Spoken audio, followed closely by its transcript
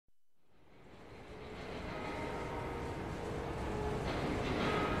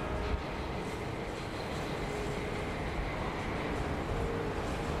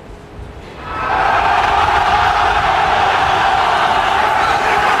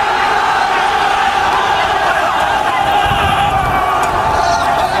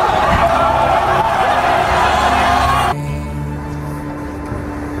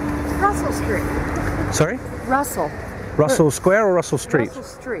Russell Square or Russell Street? Russell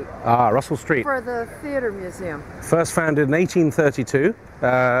Street. Ah, Russell Street. For the Theatre Museum. First founded in 1832,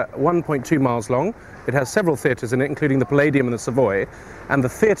 1.2 miles long. It has several theatres in it, including the Palladium and the Savoy. And the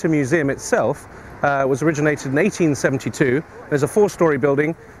Theatre Museum itself was originated in 1872. There's a 4-story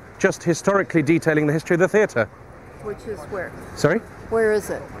building just historically detailing the history of the theatre. Which is where? Sorry? Where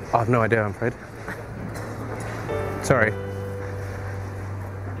is it? I have no idea, I'm afraid. Sorry.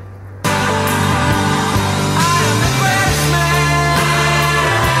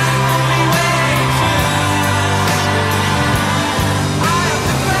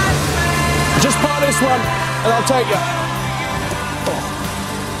 Just park this one and I'll take you.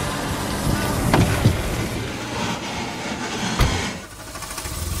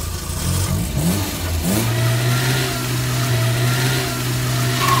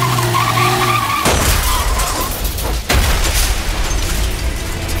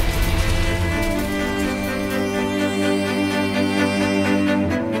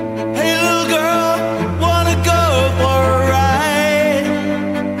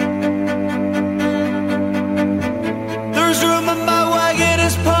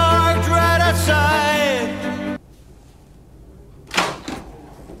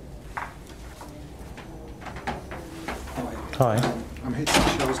 Hi. I'm here to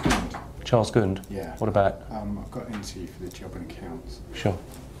see Charles Gund. Charles Gund? Yeah. What about? I've got an interview for the job in accounts. Sure.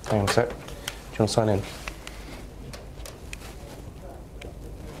 Hang on a sec. Do you want to sign in?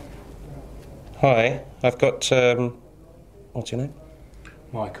 Hi. I've got, what's your name?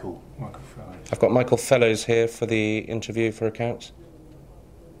 Michael Fellows. I've got Michael Fellows here for the interview for accounts.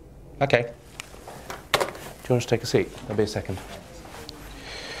 Okay. Do you want to take a seat? There'll be a second.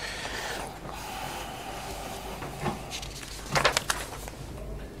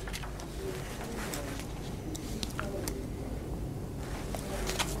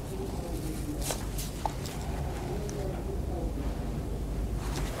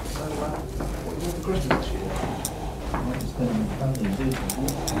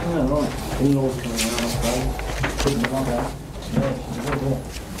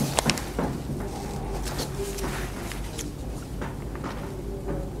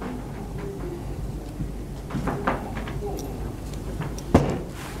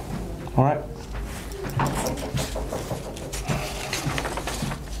 All right.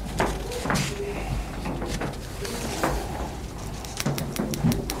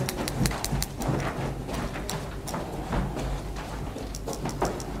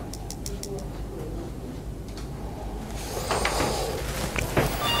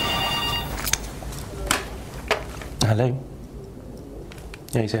 Hello.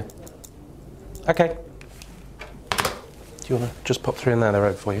 Yeah, he's here. Okay. Do you want to just pop through in there? They're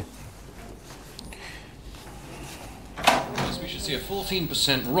open for you. We should see a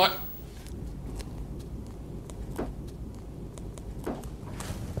 14% right.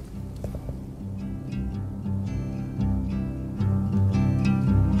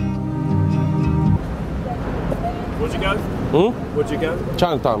 Where'd you go? Where'd you go?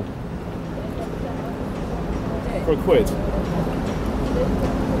 Chinatown. For a quid.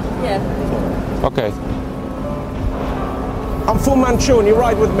 Yeah. Okay. I'm Fu Manchu and you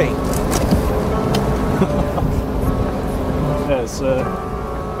ride with me. Yes.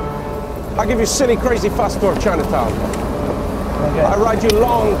 I'll give you silly, crazy fast tour of Chinatown. Okay. I ride you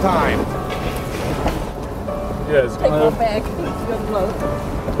long time. Yes. Take my bag. It's gonna blow.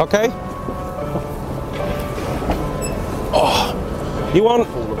 Okay? Oh. You want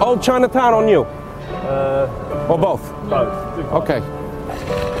old Chinatown on you? Or both? Both. Okay.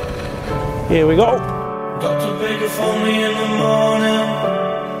 Here we go. Dr. Baker phoned me in the morning,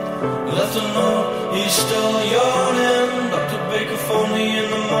 left a note, he's still yawning. Dr. Baker phoned me in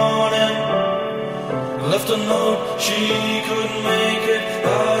the morning, left a note, she couldn't make it.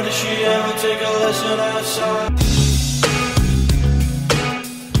 How did she ever take a lesson outside?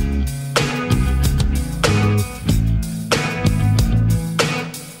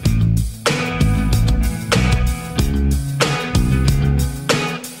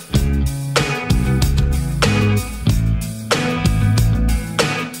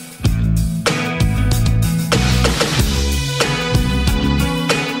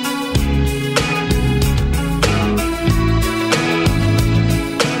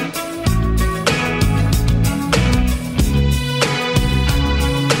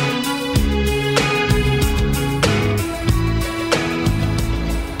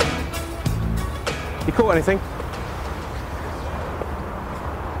 You caught anything?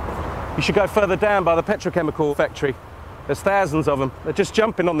 You should go further down by the petrochemical factory. There's thousands of them. They're just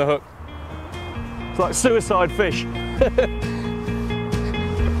jumping on the hook. It's like suicide fish.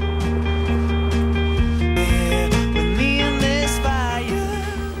 With me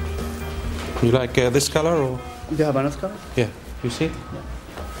You like this color or? The Havana's color? Yeah. You see?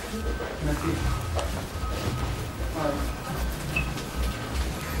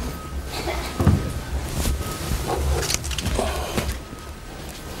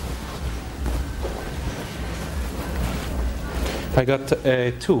 I got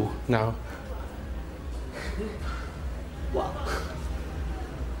 2 now. Wow.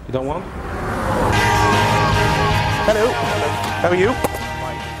 You don't want? Hello. How are you?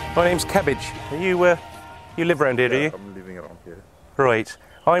 My name's Cabbage. Are you you live around here, do you? I'm living around here. Right.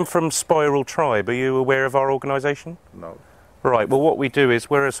 I'm from Spiral Tribe. Are you aware of our organisation? No. Right. Well, what we do is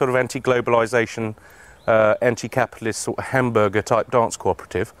we're a sort of anti-globalisation, anti-capitalist sort of hamburger type dance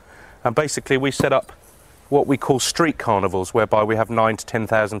cooperative, and basically we set up what we call street carnivals, whereby we have 9,000 to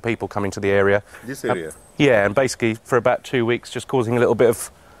 10,000 people coming to the area. This area? Yeah, and basically for about 2 weeks just causing a little bit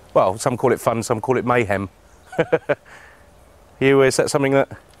of, well, some call it fun, some call it mayhem. Is that something that...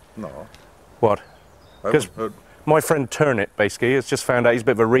 No. What? I haven't heard. My friend Turnit, basically, has just found out, he's a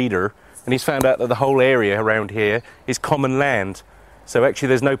bit of a reader, and he's found out that the whole area around here is common land. So actually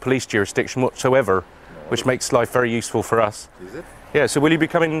there's no police jurisdiction whatsoever, which makes life very useful for us. Is it? Yeah, so will you be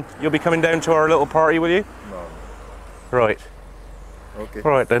coming, you'll be coming down to our little party, will you? No. Right. Okay.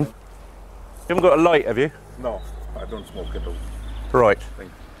 Right then. You haven't got a light, have you? No, I don't smoke at all. Right. Thank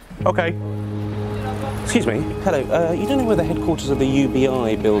you. Okay. Excuse me. Hello. You don't know where the headquarters of the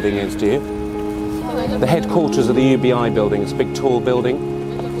UBI building is, do you? The headquarters of the UBI building. It's a big, tall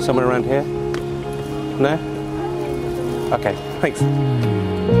building. Somewhere around here? No? Okay. Thanks.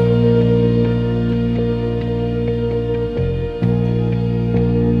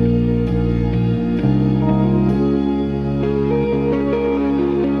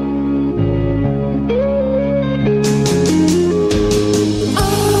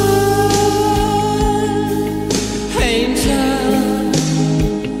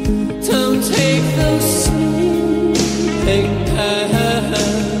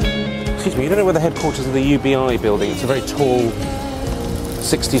 Excuse me, you don't know where the headquarters of the UBI building is? It's a very tall,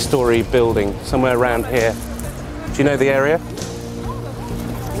 60-storey building, somewhere around here. Do you know the area?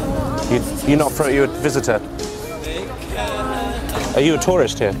 You're not you're a visitor? Are you a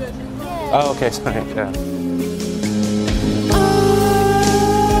tourist here? Oh, okay, sorry. Yeah.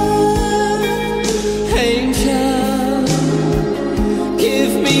 Angel,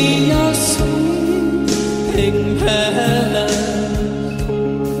 give me your sweeping palace.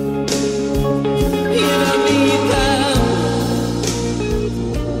 Hear me down.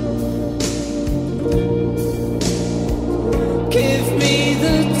 Give me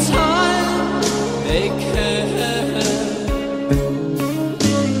the time they can.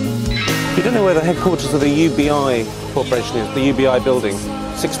 You don't know where the headquarters of the UBI Corporation is, the UBI building?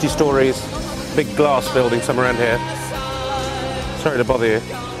 60 stories, big glass building somewhere around here. Sorry to bother you.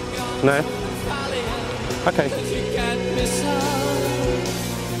 No? Okay.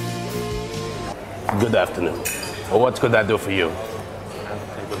 Good afternoon. What could I do for you?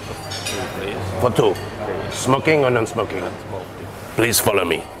 For 2. Smoking or non-smoking? Please follow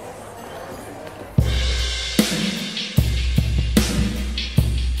me.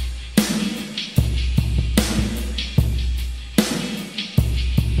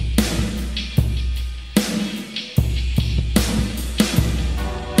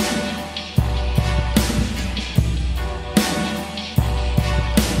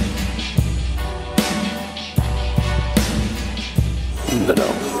 No,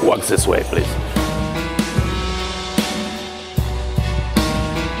 walk this way, please.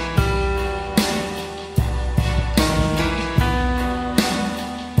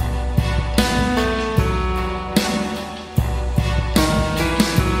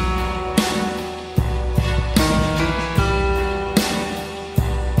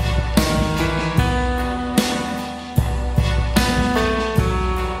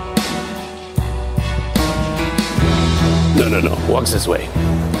 No, walk this way.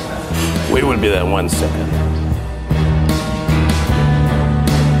 We will be there in 1 second.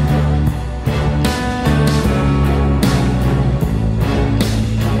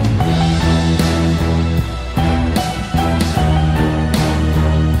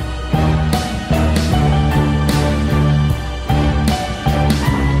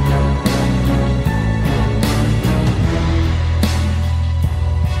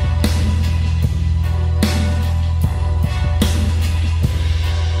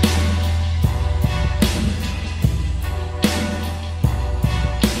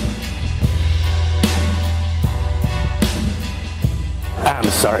 I'm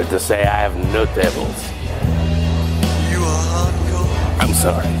sorry to say I have no tables. You are hardcore. I'm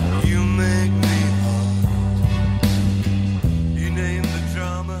sorry. You make